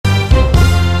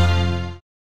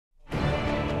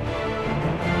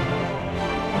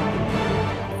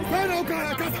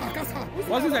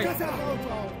What's it like?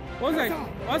 What's it?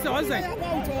 What's it?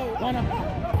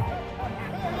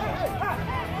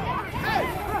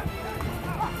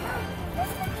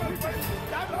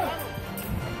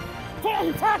 Fire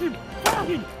him! Fire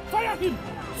him! Fire him!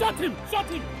 Shot him! Shot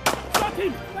him! Shot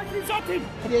him! Shot him!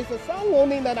 There's a sound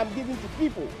warning that I'm giving to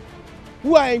people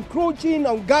who are encroaching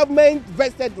on government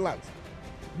vested lands,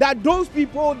 that those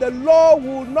people, the law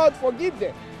will not forgive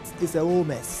them. It's a whole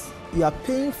mess. You are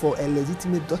paying for a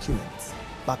legitimate document,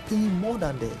 but paying more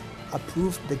than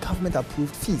the government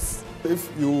approved fees.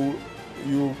 If you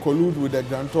collude with the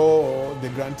grantor or the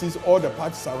grantees, all the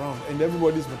parties around, and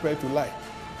everybody is prepared to lie.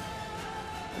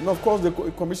 And of course, the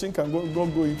commission can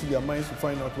go into their minds to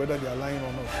find out whether they are lying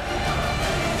or not.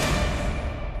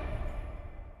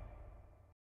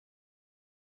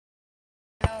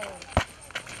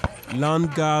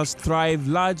 Land guards thrive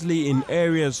largely in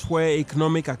areas where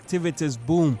economic activities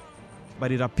boom,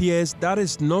 but it appears that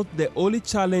is not the only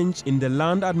challenge in the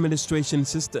land administration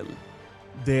system.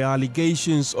 The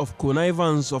allegations of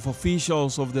connivance of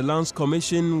officials of the Lands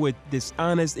Commission with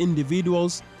dishonest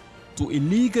individuals to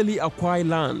illegally acquire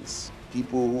lands.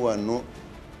 People who are not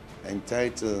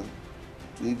entitled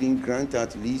to even grant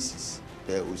out leases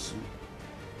per OSU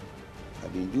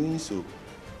have been doing so.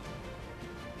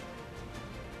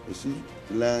 OSU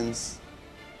lands,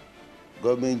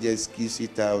 government just gives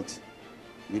it out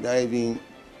without even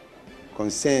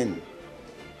concern.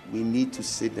 We need to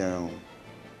sit down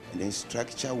and then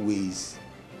structure ways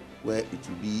where it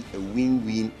will be a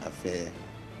win-win affair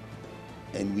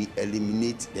and we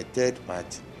eliminate the third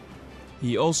party.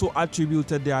 He also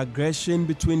attributed the aggression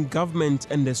between government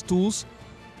and the stools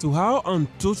to how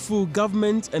untruthful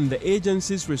government and the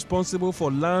agencies responsible for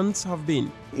lands have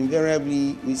been.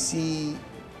 Invariably, we see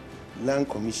Land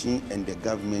Commission and the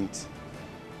government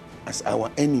as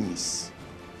our enemies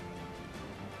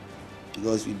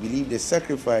because we believe the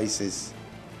sacrifices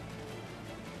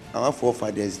our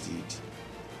forefathers did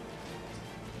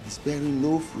is bearing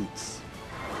no fruits.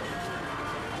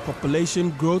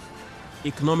 Population growth,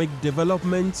 economic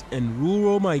development, and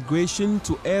rural migration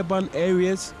to urban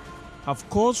areas have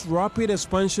caused rapid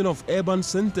expansion of urban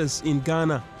centers in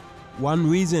Ghana. One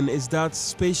reason is that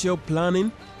spatial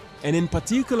planning, and in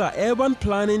particular urban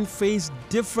planning, face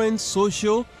different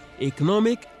social,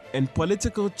 economic, and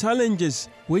political challenges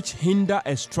which hinder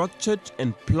a structured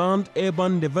and planned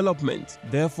urban development,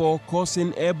 therefore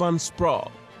causing urban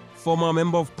sprawl. Former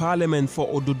Member of Parliament for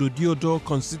Odododiodo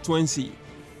constituency,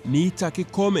 Nitaki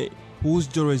Kome, whose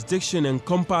jurisdiction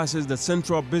encompasses the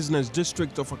Central Business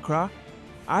District of Accra,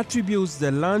 attributes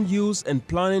the land use and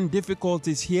planning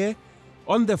difficulties here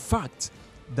on the fact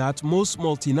that most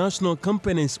multinational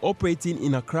companies operating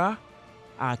in Accra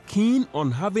are keen on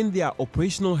having their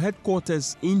operational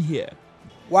headquarters in here.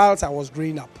 Whilst I was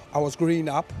growing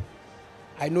up,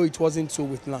 I know it wasn't so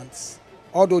with lands,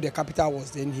 although the capital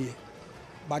was then here.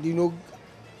 But you know,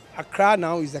 Accra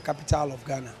now is the capital of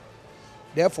Ghana.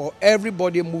 Therefore,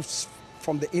 everybody moves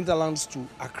from the hinterlands to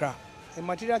Accra. In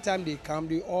material time they come,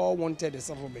 they all wanted a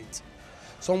settlement.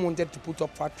 Some wanted to put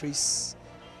up factories,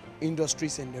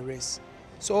 industries, and the rest.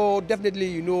 So definitely,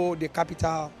 you know, the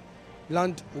capital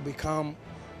land will become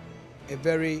a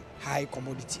very high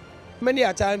commodity. Many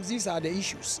a times, these are the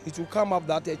issues. It will come up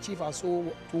that a chief has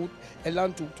sold a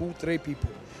land to 2-3 people.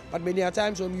 But many a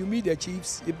times when you meet the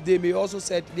chiefs, they may also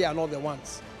say they are not the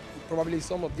ones. Probably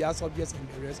some of their subjects and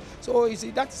the rest. So you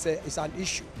see, that's an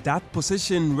issue. That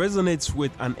position resonates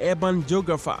with an urban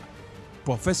geographer,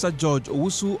 Professor George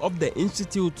Owusu of the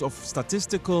Institute of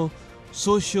Statistical,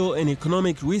 Social and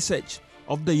Economic Research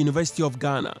of the University of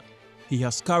Ghana. He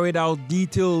has carried out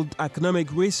detailed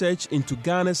economic research into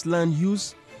Ghana's land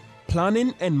use,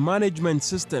 planning and management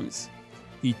systems.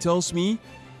 He tells me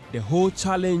the whole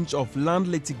challenge of land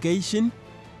litigation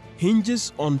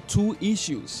hinges on 2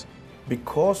 issues.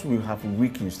 Because we have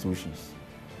weak institutions,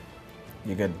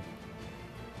 you get it?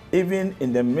 Even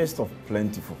in the midst of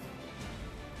plentiful,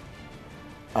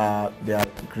 there are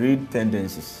greed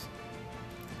tendencies,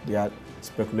 there are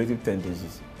speculative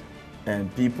tendencies,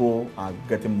 and people are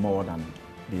getting more than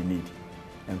they need,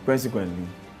 and consequently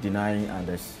denying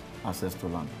others access to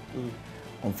land.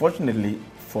 Unfortunately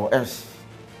for us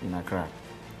in Accra,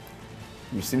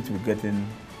 we seem to be getting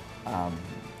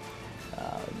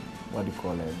what do you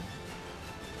call it?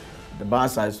 The bad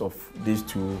sides of these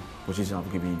 2 positions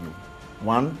I've given you.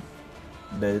 One,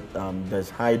 there's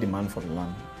high demand for the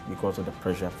land because of the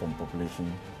pressure from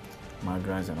population,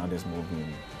 migrants and others moving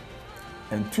in.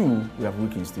 And 2, we have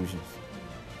weak institutions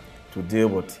to deal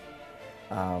with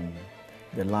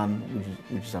the land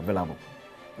which is available.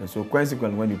 And so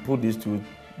consequently, when you put these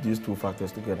two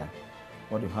factors together,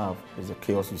 what you have is the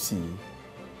chaos you see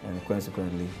and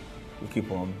consequently, we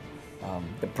keep on,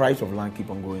 the price of land keep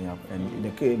on going up,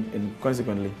 and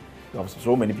consequently, you have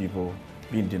so many people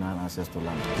being denied access to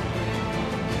land.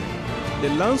 The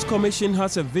Lands Commission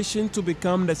has a vision to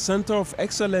become the center of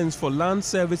excellence for land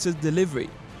services delivery,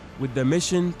 with the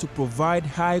mission to provide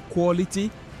high-quality,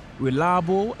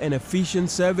 reliable and efficient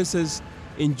services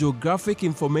in geographic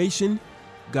information,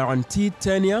 guaranteed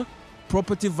tenure,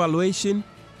 property valuation,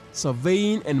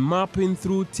 surveying and mapping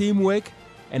through teamwork,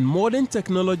 and modern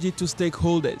technology to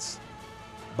stakeholders.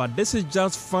 But this is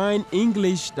just fine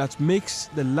English that makes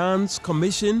the Lands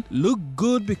Commission look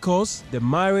good, because the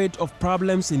myriad of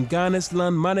problems in Ghana's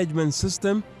land management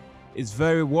system is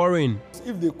very worrying.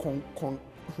 If they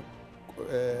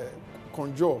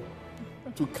conjure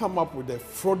to come up with a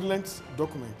fraudulent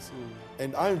document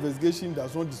and our investigation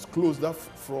does not disclose that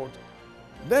fraud,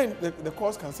 then the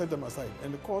courts can set them aside,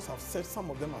 and the courts have set some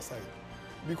of them aside.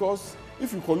 Because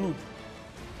if you collude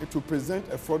to present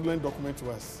a fraudulent document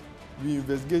to us, we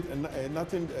investigate and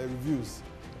nothing reviews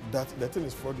that the thing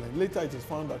is fraudulent. Later it is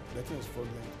found that the thing is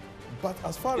fraudulent. But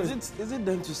as far as... Is it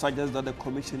then to suggest that the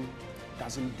commission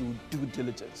doesn't do due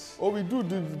diligence? Oh, we do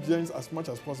due diligence as much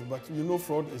as possible, but you know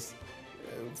fraud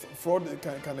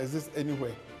can exist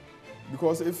anywhere.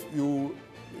 Because if you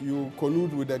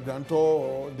collude with the grantor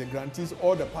or the grantees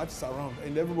or the parties around,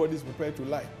 and everybody is prepared to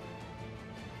lie.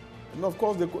 And of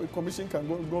course, the commission can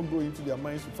go into their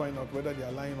minds to find out whether they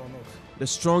are lying or not. The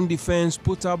strong defense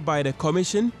put up by the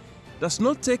commission does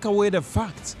not take away the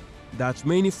fact that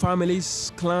many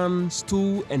families, clans,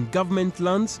 stool and government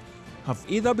lands have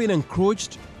either been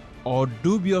encroached or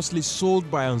dubiously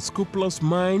sold by unscrupulous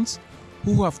minds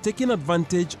who have taken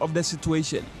advantage of the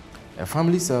situation. A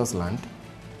family sells land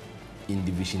in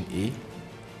Division A,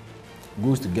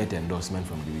 goes to get endorsement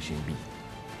from Division B.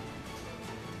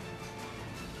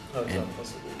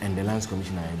 And the Lands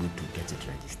Commission are able to get it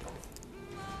registered.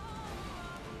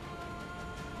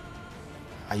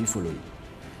 Are you following?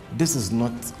 This is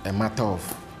not a matter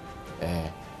of I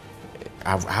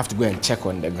have to go and check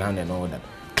on the ground and all that.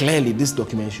 Clearly, this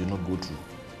document should not go through.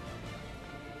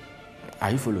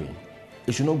 Are you following?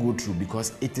 It should not go through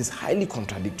because it is highly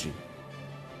contradictory.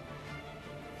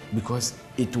 Because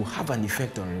it will have an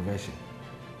effect on reversion.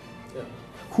 Yeah.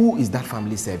 Who is that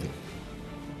family serving?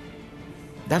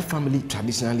 That family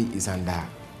traditionally is under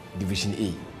Division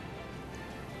A.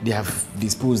 They have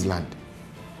disposed land.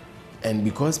 And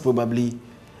because probably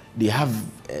they have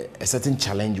a certain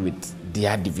challenge with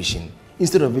their division,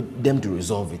 instead of them to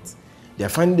resolve it, they are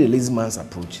finding the lazy man's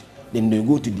approach. Then they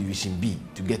go to Division B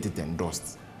to get it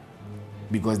endorsed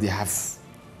because they have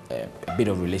a bit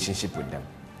of relationship with them.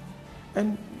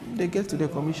 And they get to the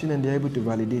commission and they're able to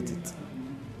validate it.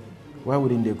 Why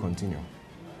wouldn't they continue?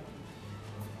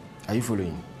 Are you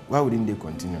following? Why wouldn't they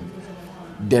continue?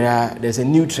 There's a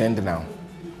new trend now.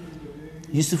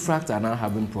 Usufruct are now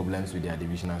having problems with their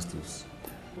divisional stools.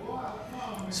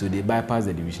 So they bypass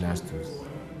the divisional stools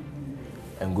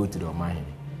and go to the Omahini.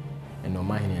 And the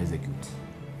Omahini executes.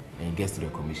 And it gets to the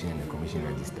commission and the commission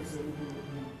registers.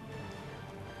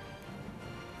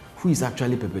 Who is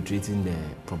actually perpetrating the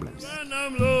problems?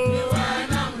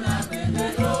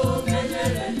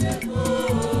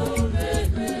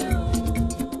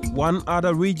 One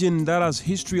other region that has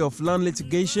history of land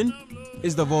litigation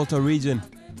is the Volta region.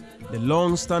 The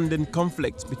long-standing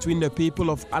conflict between the people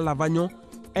of Alavanyo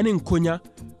and Nkonya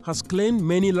has claimed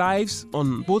many lives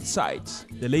on both sides.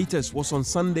 The latest was on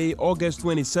Sunday, August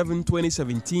 27,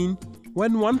 2017,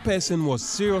 when one person was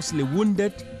seriously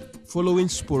wounded following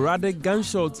sporadic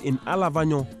gunshots in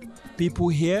Alavanyo. People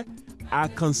here are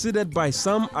considered by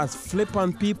some as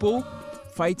flippant people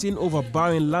fighting over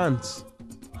barren lands.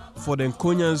 For the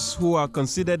Nkonyas, who are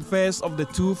considered first of the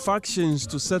two factions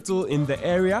to settle in the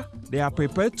area, they are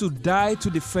prepared to die to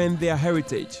defend their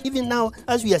heritage. Even now,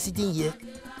 as we are sitting here,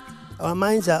 our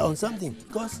minds are on something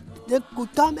because they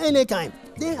could come anytime.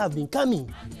 They have been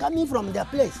coming from their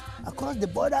place across the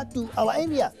border to our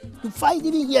area to fight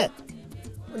even here.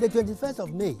 On the 21st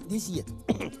of May this year,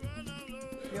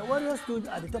 the warriors stood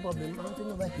at the top of the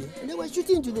mountain over here and they were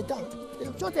shooting into the town.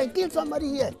 They shot and killed somebody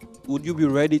here. Would you be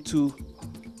ready to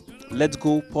let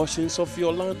go portions of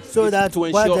your land so that to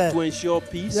ensure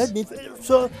peace?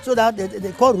 So that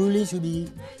the court ruling should be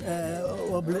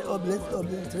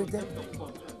obliterated.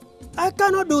 I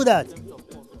cannot do that.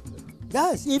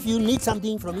 Yes, if you need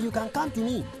something from me, you can come to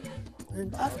me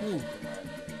and ask me.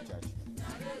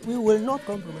 We will not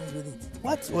compromise with it.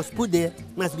 What was put there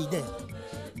must be there.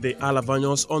 The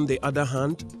Alavanyos, on the other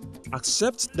hand,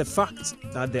 accept the fact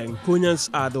that the Nkonyas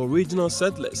are the original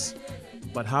settlers,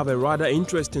 but have a rather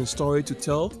interesting story to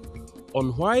tell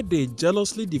on why they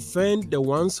jealously defend the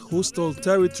once hostile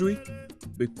territory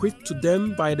bequeathed to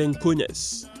them by the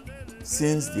Nkonyas.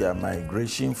 Since their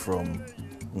migration from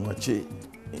Ngoche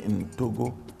in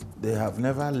Togo, they have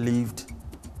never lived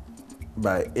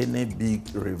by any big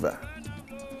river.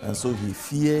 And so he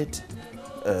feared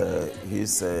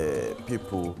his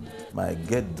people might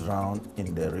get drowned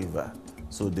in the river,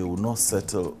 so they will not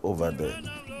settle over there.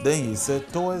 Then he said,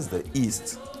 towards the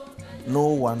east, no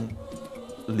one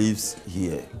lives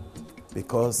here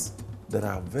because there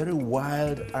are very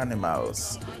wild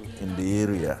animals in the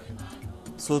area.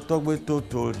 So Togbeto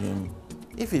told him,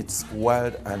 if it's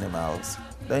wild animals,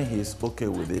 then he's okay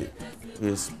with it.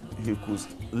 He could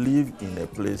live in a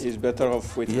place. He's better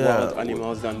off with wild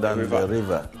animals than the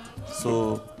river.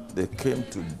 So they came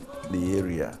to the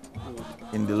area.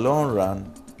 In the long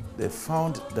run, they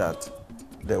found that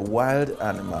the wild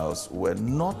animals were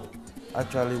not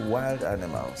actually wild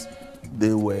animals.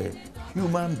 They were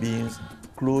human beings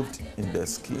clothed in the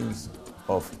skins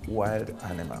of wild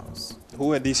animals. Who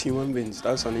were these human beings?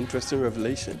 That's an interesting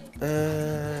revelation.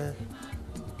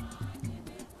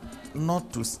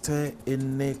 Not to stir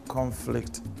any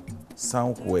conflict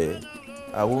somewhere,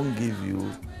 I won't give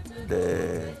you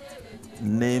the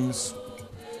names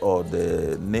or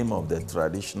the name of the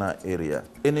traditional area.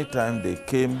 Anytime they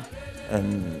came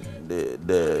and the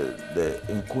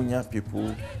Nkunya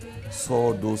people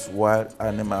saw those wild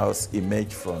animals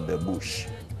emerge from the bush,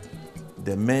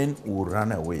 the men would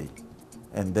run away.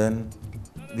 And then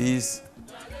these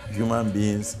human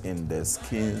beings in the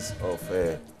skins of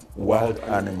wild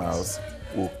animals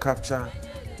will capture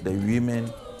the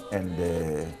women and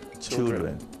the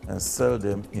children and sell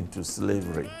them into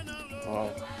slavery. Wow.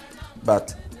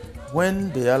 But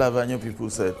when the Alavanyo people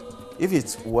said, if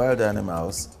it's wild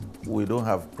animals, we don't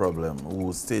have problem, we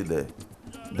will stay there.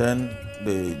 Then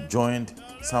they joined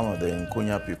some of the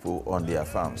Nkonya people on their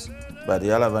farms. But the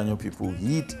Alavanyo people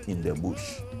hid in the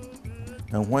bush.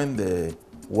 And when the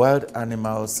wild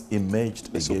animals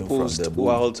emerged again from the bush,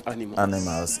 wild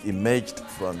animals emerged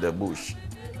from the bush,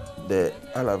 the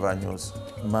Alavanyos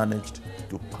managed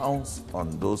to pounce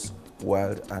on those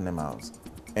wild animals.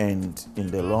 And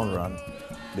in the long run,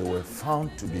 they were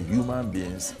found to be human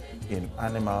beings in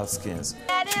animal skins.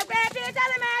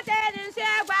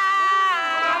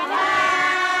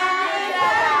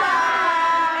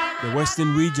 The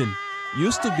Western region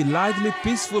used to be largely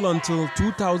peaceful until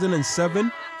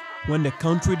 2007, when the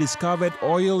country discovered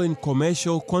oil in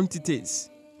commercial quantities.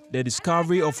 The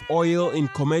discovery of oil in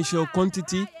commercial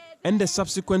quantity and the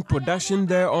subsequent production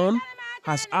thereon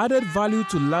has added value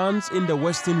to lands in the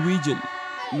Western region.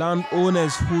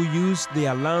 Landowners who use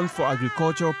their land for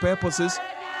agricultural purposes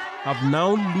have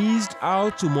now leased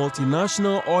out to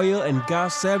multinational oil and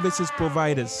gas services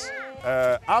providers.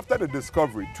 After the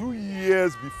discovery, 2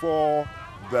 years before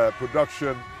the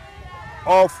production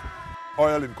of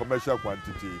oil in commercial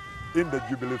quantity in the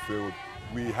Jubilee field,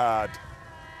 we had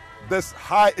this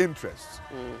high interest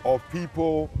of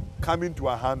people coming to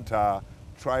Ahanta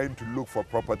trying to look for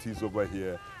properties over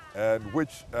here, and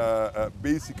which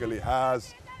basically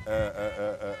has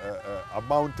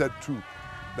amounted to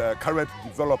the current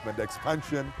development, the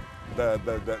expansion,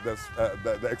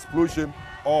 the explosion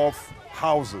of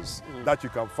houses that you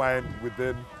can find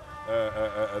within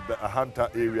the Ahanta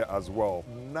area as well.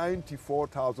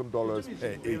 $94,000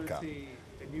 per acre,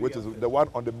 which is the one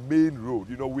on the main road.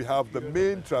 You know, we have the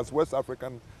main Trans-West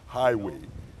African Highway,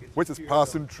 which is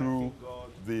passing through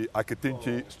the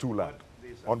Aketinche Stuland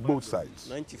on both sides.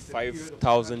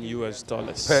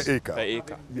 $95,000 per acre. Per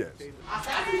acre. Yes.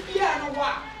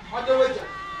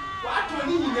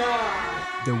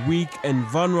 The weak and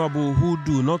vulnerable who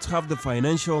do not have the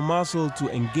financial muscle to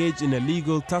engage in a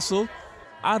legal tussle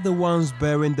are the ones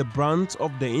bearing the brunt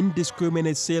of the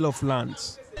indiscriminate sale of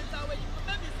lands.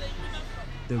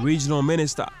 The regional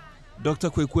minister,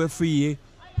 Dr. Kwekwe Friye,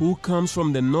 who comes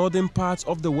from the northern parts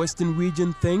of the Western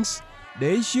region, thinks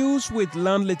the issues with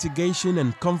land litigation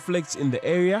and conflicts in the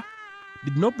area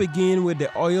did not begin with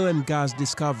the oil and gas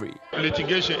discovery.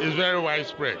 Litigation is very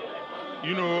widespread.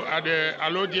 You know, at the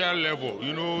allodial level,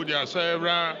 you know, there are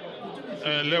several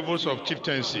levels of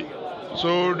chieftaincy.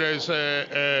 So there's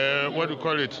what do you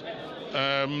call it,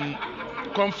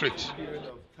 conflict.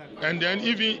 And then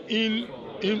even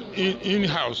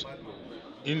in-house,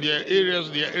 in their areas,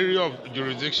 their area of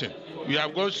jurisdiction, we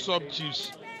have got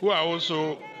sub-chiefs who are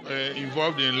also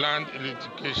involved in land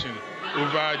litigation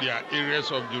over their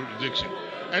areas of jurisdiction.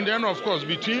 And then, of course,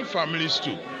 between families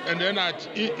too, and then at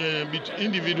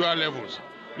individual levels.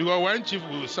 Because one chief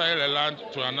will sell a land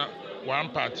to one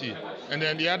party, and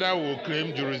then the other will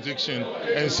claim jurisdiction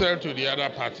and sell to the other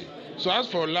party. So as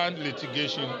for land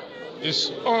litigation,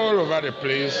 It's all over the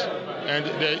place, and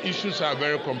the issues are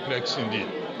very complex indeed.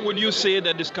 Would you say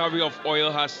the discovery of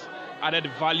oil has added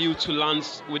value to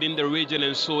lands within the region,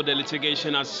 and so the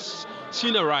litigation has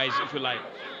seen a rise, if you like?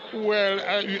 Well,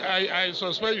 I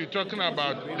suspect you're talking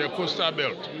about the coastal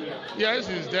belt. Yes,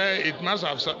 it's there. It must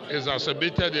have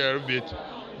exacerbated a bit,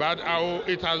 but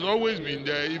it has always been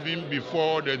there even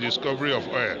before the discovery of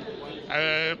oil.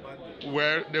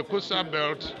 Where the coastal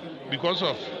belt, because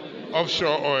of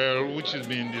offshore oil which is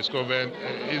being discovered,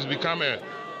 it's become a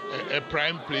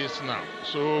prime place now.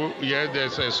 So yeah,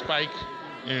 there's a spike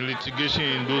in litigation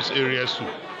in those areas too.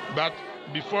 But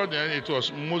before then, it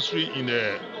was mostly in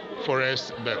the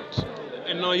forest belt.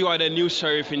 And now you are the new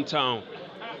sheriff in town.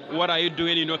 What are you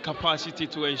doing in your capacity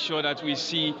to ensure that we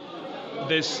see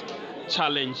this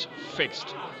challenge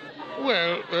fixed?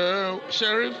 Well,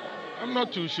 sheriff, I'm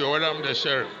not too sure whether I'm the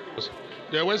sheriff.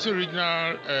 The Western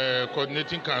Regional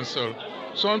Coordinating Council,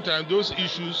 sometimes those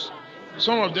issues,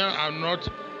 some of them are not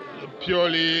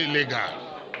purely legal,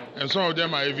 and some of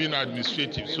them are even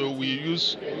administrative. So we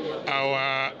use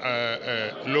our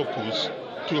locals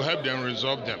to help them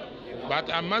resolve them.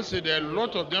 But I must say that a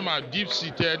lot of them are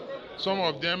deep-seated. Some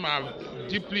of them are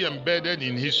deeply embedded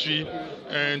in history,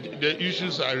 and the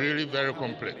issues are really very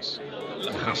complex.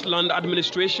 Has land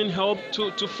administration helped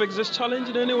to fix this challenge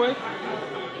in any way?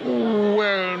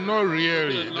 Well, not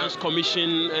really. The Lands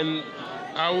Commission and...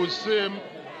 I would say,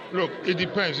 look, it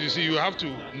depends. You see, you have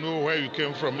to know where you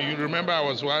came from. You remember I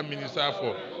was one minister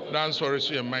for lands,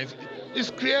 forestry and mines. It's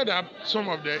cleared up some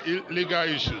of the legal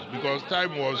issues because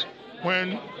time was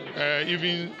when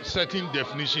even certain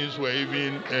definitions were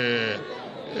even,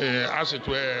 as it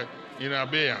were, in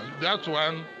abeyance. That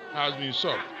one has been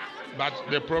solved, but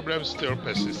the problem still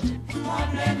persists.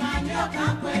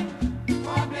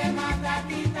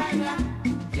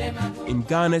 In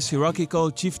Ghana's hierarchical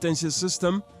chieftaincy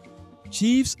system,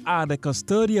 chiefs are the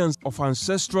custodians of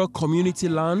ancestral community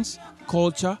lands,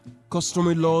 culture,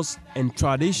 customary laws, and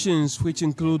traditions which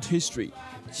include history.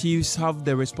 Chiefs have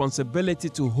the responsibility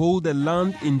to hold the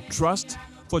land in trust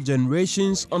for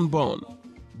generations unborn.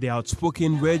 The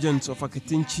outspoken regent of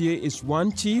Aketinchie is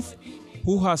one chief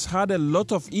who has had a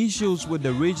lot of issues with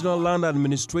the regional land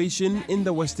administration in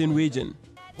the Western region.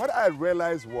 What I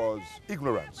realized was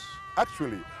ignorance.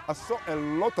 Actually, I saw a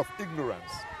lot of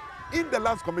ignorance in the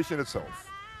Lands Commission itself,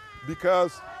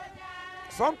 because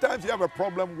sometimes you have a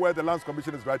problem where the Lands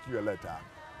Commission is writing you a letter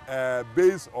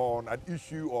based on an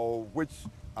issue or which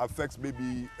affects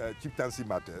maybe chieftaincy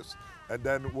matters, and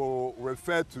then will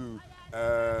refer to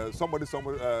a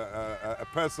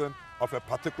person of a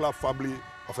particular family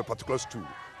of a particular stool,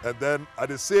 and then on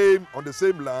the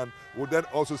same land will then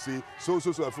also say so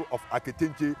of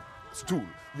Aketinchie stool.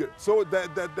 Yeah. So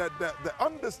the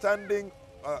understanding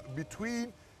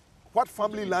between what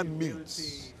family land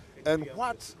means and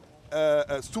what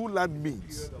stool land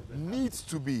means needs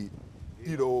to be,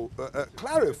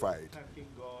 clarified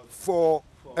for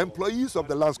employees of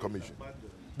the Lands Commission,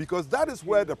 because that is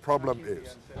where the problem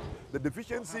is. The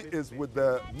deficiency is with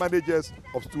the managers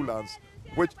of stool lands,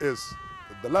 which is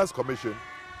the Lands Commission,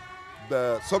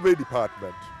 the Survey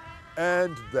Department,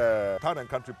 and the Town and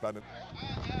Country Planning.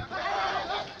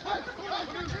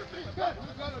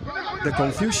 The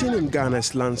confusion in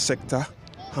Ghana's land sector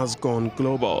has gone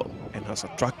global and has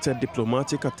attracted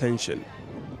diplomatic attention.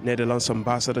 Netherlands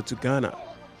ambassador to Ghana,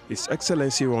 His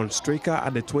Excellency Ron Straker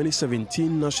at the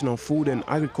 2017 National Food and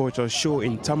Agriculture Show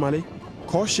in Tamale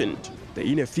cautioned the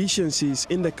inefficiencies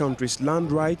in the country's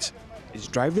land rights is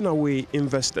driving away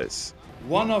investors.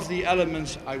 One of the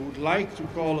elements I would like to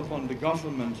call upon the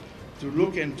government to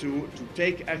look into, to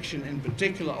take action in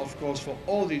particular, of course, for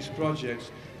all these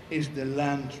projects, is the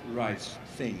land rights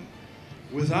thing.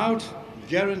 Without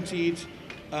guaranteed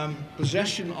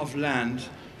possession of land,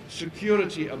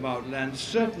 security about land,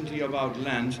 certainty about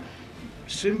land,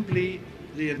 simply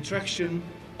the attraction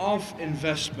of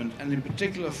investment, and in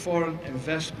particular foreign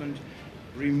investment,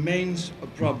 remains a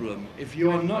problem. If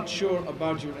you are not sure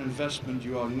about your investment,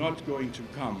 you are not going to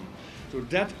come. So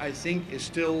that, I think, is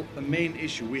still a main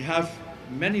issue. We have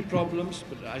many problems,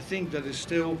 but I think that is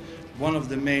still one of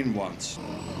the main ones.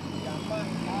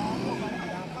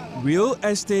 Real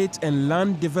estate and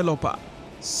land developer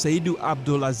Saidu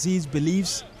Abdulaziz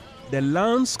believes the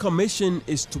Lands Commission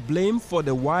is to blame for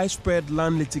the widespread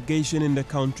land litigation in the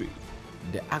country.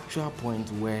 The actual point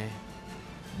where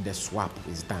the swap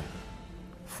is done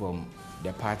from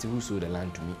the party who sold the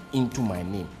land to me into my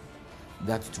name,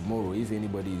 that tomorrow, if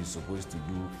anybody is supposed to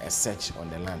do a search on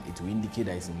the land, it will indicate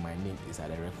that it's in my name, it's at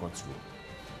the records room.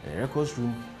 The records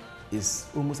room is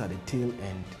almost at the tail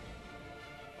end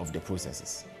of the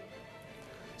processes.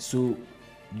 So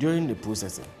during the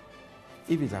processing,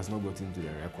 if it has not gotten into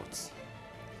the records,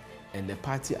 and the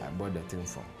party I bought the thing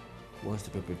from wants to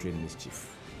perpetrate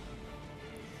mischief,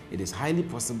 it is highly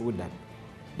possible that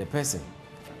the person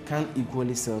can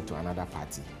equally sell to another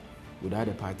party without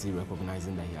the party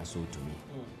recognizing that he has sold to me.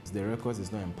 The records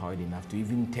is not empowered enough to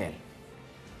even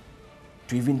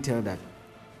tell that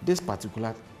this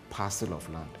particular parcel of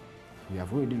land, we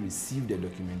have already received the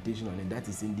documentation on it that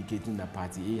is indicating that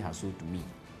party A has sold to me.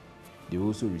 They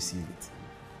also receive it.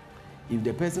 If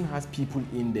the person has people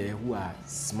in there who are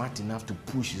smart enough to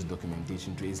push his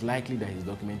documentation to, it's likely that his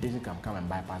documentation can come and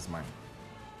bypass mine,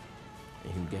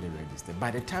 and he'll get it registered.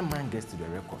 By the time mine gets to the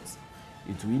records,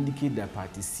 it will indicate that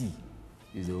party C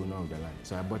is the owner of the land.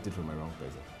 So I bought it from a wrong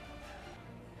person.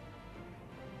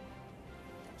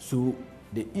 So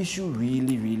the issue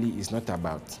really is not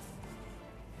about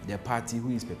the party who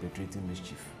is perpetrating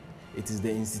mischief. It is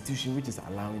the institution which is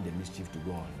allowing the mischief to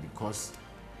go on because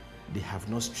they have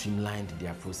not streamlined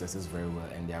their processes very well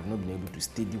and they have not been able to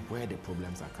study where the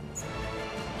problems are coming from.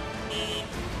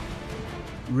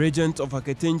 Regent of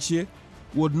Aketenche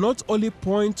would not only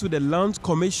point to the Land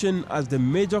Commission as the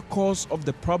major cause of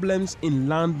the problems in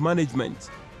land management.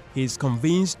 He is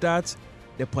convinced that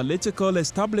the political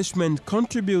establishment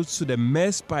contributes to the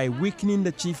mess by weakening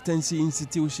the chieftaincy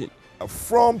institution.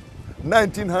 From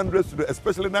 1900s to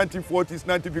especially 1940s,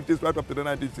 1950s, right up to the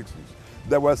 1960s,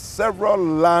 there were several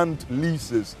land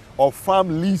leases or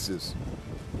farm leases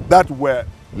that were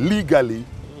legally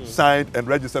signed and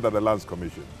registered at the Lands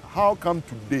Commission. How come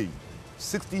today,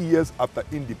 60 years after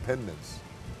independence,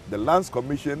 the Lands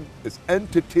Commission is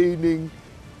entertaining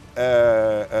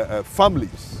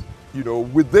families,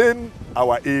 within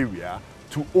our area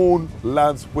to own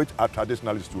lands which are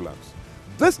traditionally stool lands?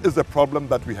 This is a problem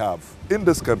that we have in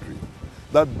this country,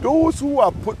 that those who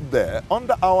are put there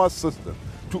under our system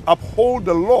to uphold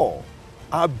the law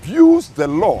abuse the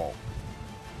law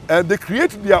and they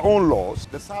create their own laws.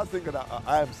 The sad thing that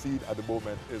I am seeing at the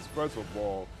moment is, first of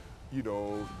all, the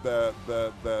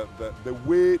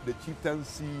way the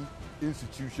chieftaincy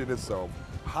institution itself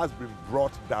has been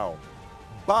brought down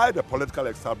by the political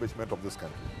establishment of this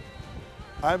country.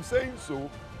 I'm saying so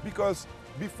because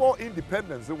before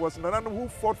independence, there was none who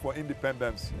fought for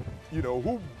independence,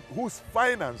 whose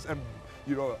finance and,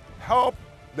 helped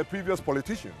the previous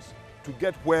politicians to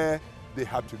get where they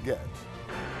had to get.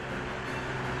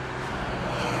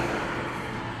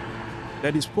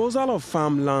 The disposal of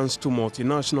farmlands to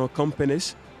multinational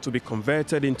companies to be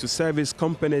converted into service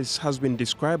companies has been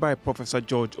described by Professor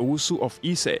George Owusu of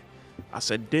ISE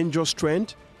as a dangerous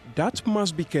trend that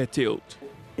must be curtailed.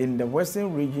 In the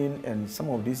western region and some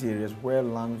of these areas where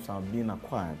lands are being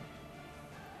acquired,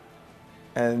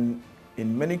 and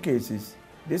in many cases,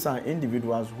 these are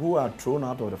individuals who are thrown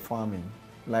out of the farming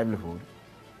livelihood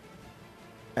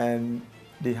and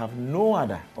they have no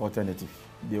other alternative.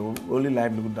 The only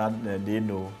livelihood that they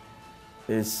know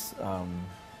is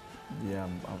their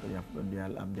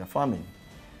farming.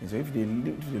 And so if they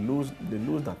lose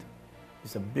that,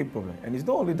 it's a big problem. And it's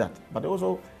not only that, but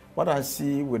also what I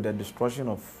see with the destruction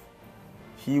of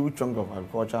huge chunk of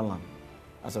agricultural land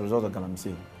as a result of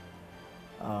galamsey,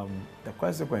 the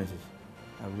consequences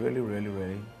are really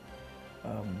going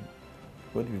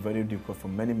to be very difficult for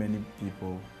many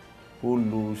people who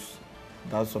lose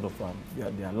that sort of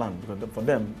their land, because for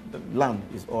them, the land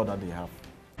is all that they have.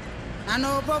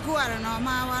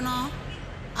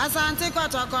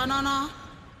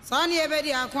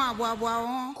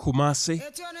 Kumasi,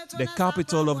 the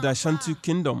capital of the Ashanti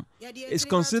Kingdom, is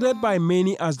considered by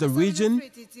many as the region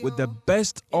with the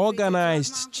best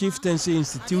organized chieftaincy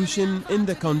institution in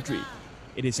the country.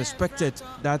 It is expected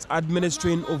that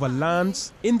administering over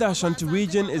lands in the Ashanti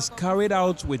region is carried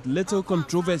out with little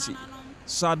controversy.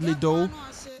 Sadly though,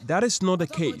 that is not the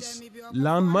case.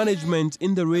 Land management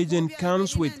in the region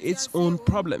comes with its own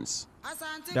problems.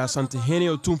 The Asantehene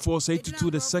Otumfuo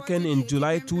Seitutu II in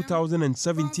July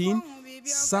 2017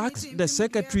 sacked the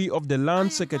secretary of the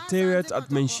Land Secretariat at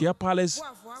Menchia Palace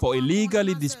for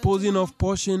illegally disposing of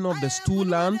portion of the stool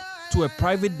land to a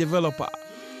private developer.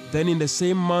 Then in the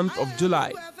same month of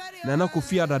July, Nana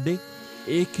Kofi Adade,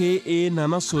 aka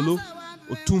Nana Solo,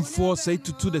 Otumfuo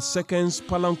Seitutu II's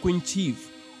Palanquin chief,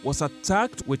 was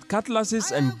attacked with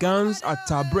cutlasses and guns at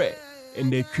Tabre in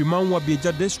the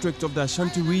Kimanwa-Beja district of the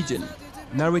Ashanti region.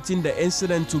 Narrating the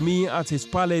incident to me at his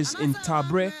palace in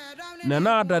Tabre,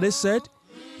 Nana Adade said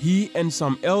he and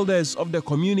some elders of the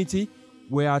community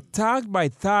were attacked by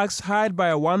thugs hired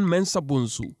by one Mensa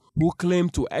Bunsu, who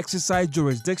claimed to exercise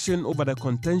jurisdiction over the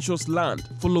contentious land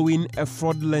following a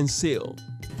fraudulent sale.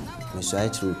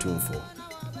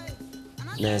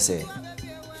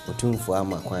 Otumfo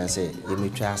ama kwan say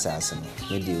yemetwa asase no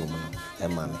me de omu no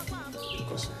ema me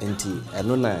enti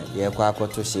eno na ye kwa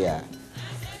akoto hye a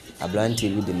abranti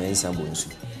bi de mensa bonsu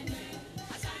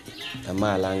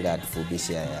ama langard fo bi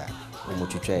hye ya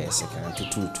omotwetwa ye second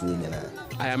tutu nyina.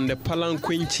 I am the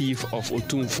Palanquin chief of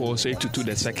Otumfo Setutu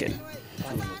II.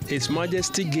 His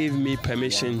Majesty gave me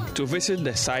permission to visit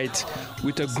the site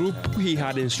with a group he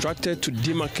had instructed to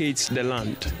demarcate the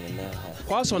land.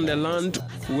 Whilst on the land,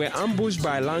 we were ambushed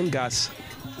by Langas,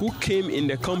 who came in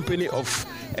the company of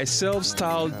a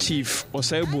self-styled chief,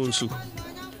 Osei Bonsu.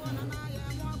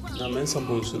 Mensa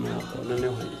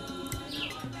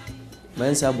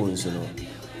Bonsu no,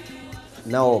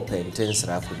 na open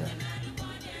tensrafuna.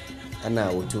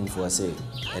 Ana Otumfo say,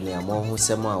 ene amo ho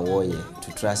sema awoye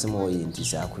to trust mo ye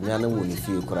ntisi akunwa na woni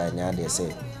fie kura nya de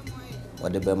say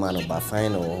ode be ma no ba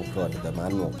fine no kura de be ma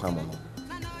no pam no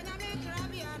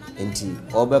enti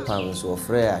obe pam so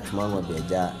frɛ atuma no be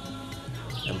ja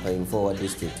empire for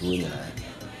district wo nyina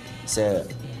say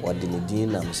ode ne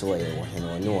din nam so ye wo hene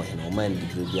onye wo hene o man di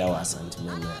bia wa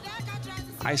santimena.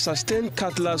 I sustained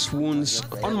cutlass wounds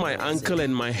on my ankle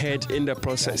and my head in the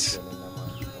process.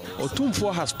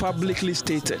 Otumfo has publicly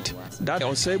stated that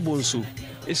Osei Bonsu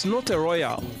is not a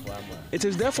royal. It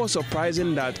is therefore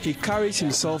surprising that he carries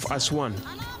himself as one.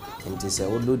 It is a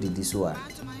odo didi so a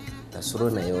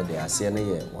asoro na ye de ase na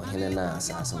ye ohene na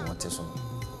asase wote so.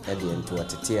 E de ento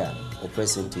atete a o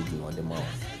percentage no de ma.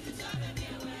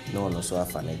 No no so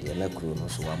afa na de na kuro no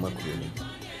so wa makuro ni.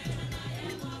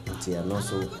 Ntia no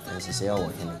so ensese ya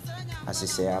ohene.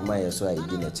 Asese ama ye so a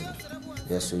edi na chi.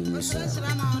 Ye so yi so.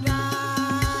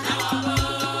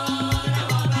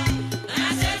 I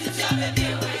said to your baby,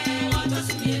 I want to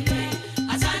see